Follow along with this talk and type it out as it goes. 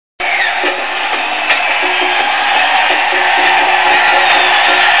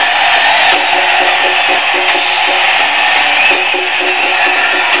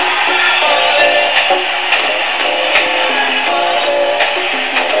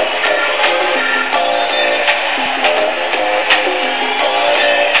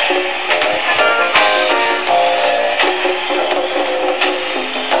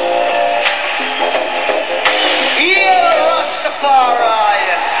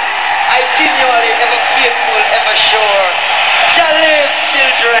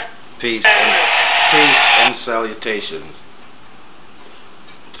Peace and salutations.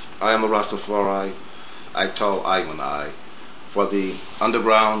 I am a Rastafari, Ital Iman for the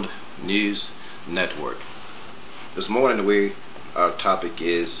Underground News Network. This morning our topic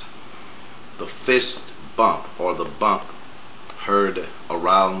is the fist bump, or the bump heard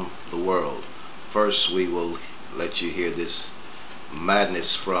around the world. First, we will let you hear this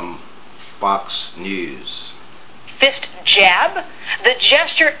madness from Fox News. Fist jab, the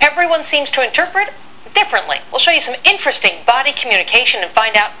gesture everyone seems to interpret differently. We'll show you some interesting body communication and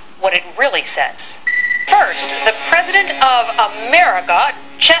find out what it really says. First, the President of America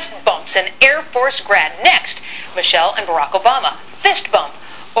chest bumps an Air Force grad. Next, Michelle and Barack Obama. Fist bump,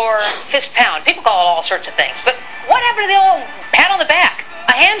 or fist pound. People call it all sorts of things. But what happened to the old pat on the back?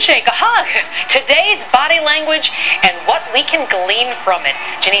 A handshake, a hug, today's body language, and what we can glean from it.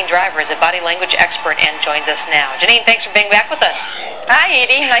 Janine Driver is a body language expert and joins us now. Janine, thanks for being back with us. Hi,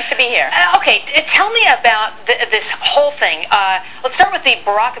 Edie. Nice to be here. Tell me about this whole thing. Let's start with the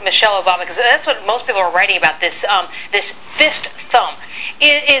Barack and Michelle Obama, because that's what most people are writing about, this fist thump.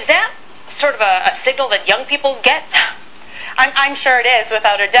 Is that sort of a signal that young people get? I'm sure it is,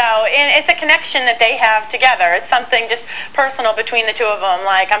 without a doubt. And it's a connection that they have together. It's something just personal between the two of them,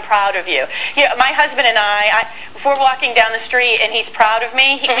 like, I'm proud of you. My husband and I, if we're walking down the street and he's proud of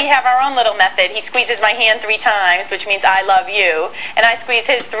me, we have our own little method. He squeezes my hand 3 times, which means I love you, and I squeeze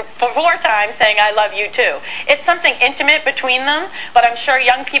his 4 times, saying I love you too. It's something intimate between them, but I'm sure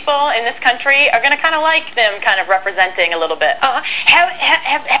young people in this country are going to kind of like them kind of representing a little bit.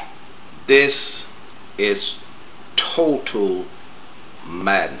 This is total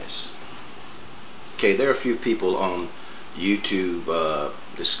madness. Okay, there are a few people on YouTube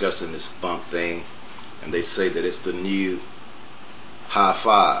discussing this bump thing, and they say that it's the new high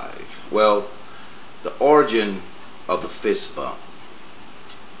five. Well, the origin of the fist bump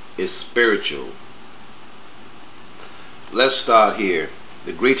is spiritual. Let's start here.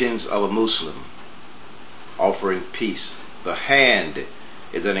 The greetings of a Muslim offering peace. The hand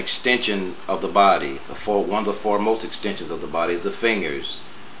is an extension of the body. One of the foremost extensions of the body is the fingers.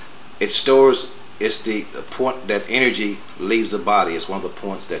 It's the point that energy leaves the body. It's one of the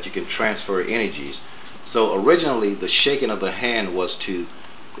points that you can transfer energies. So originally the shaking of the hand was to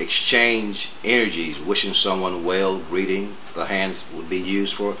exchange energies, wishing someone well, greeting. The hands would be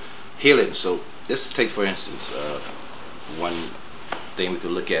used for healing. So let's take, for instance, one thing we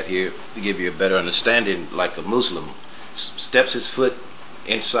could look at here to give you a better understanding. Like a Muslim steps his foot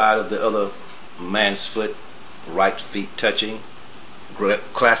inside of the other man's foot, right feet touching,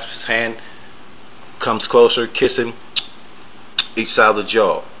 clasps his hand, comes closer, kissing each side of the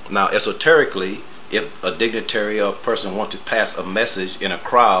jaw. Now, esoterically, if a dignitary or a person wants to pass a message in a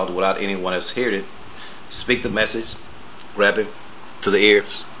crowd without anyone else hearing it, speak the message, grab him to the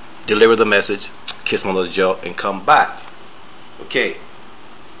ears, deliver the message, kiss him on the jaw, and come back. Okay,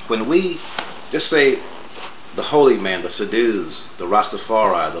 when we just say the holy man, the Sadhus, the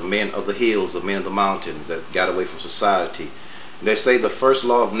Rastafari, the men of the hills, the men of the mountains that got away from society, and they say the first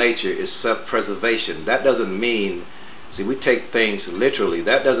law of nature is self-preservation. That doesn't mean, see, we take things literally.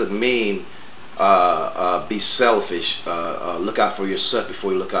 That doesn't mean be selfish, look out for yourself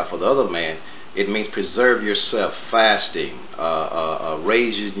before you look out for the other man. It means preserve yourself, fasting,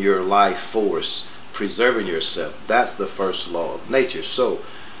 raising your life force, preserving yourself. That's the first law of nature. So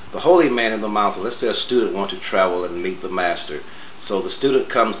the holy man in the mountain, let's say a student wants to travel and meet the master. So the student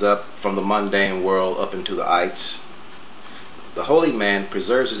comes up from the mundane world up into the heights. The holy man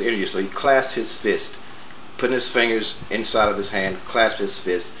preserves his energy, so he clasps his fist, putting his fingers inside of his hand, clasps his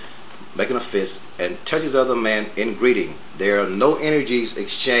fist, making a fist, and touches the other man in greeting. There are no energies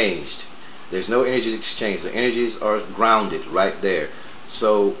exchanged. There's no energies exchanged. The energies are grounded right there.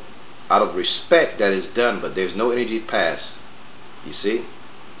 So out of respect that is done, but there's no energy passed. You see?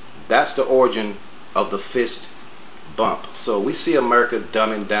 That's the origin of the fist bump. So we see America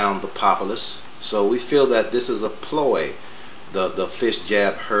dumbing down the populace. So we feel that this is a ploy, the fist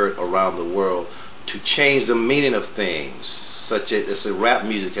jab heard around the world, to change the meaning of things. Such as rap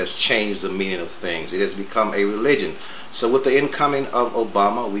music has changed the meaning of things. It has become a religion. So with the incoming of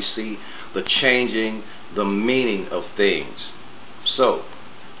Obama, we see the changing the meaning of things. So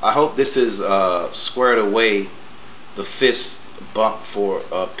I hope this is squared away, the fist bump, for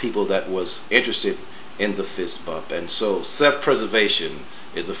people that was interested in the fist bump. And so self-preservation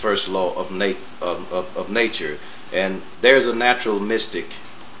is the first law of nature, and there's a natural mystic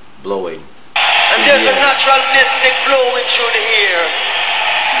blowing. And there's a natural mystic blowing through the air.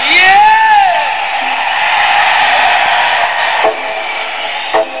 Yeah!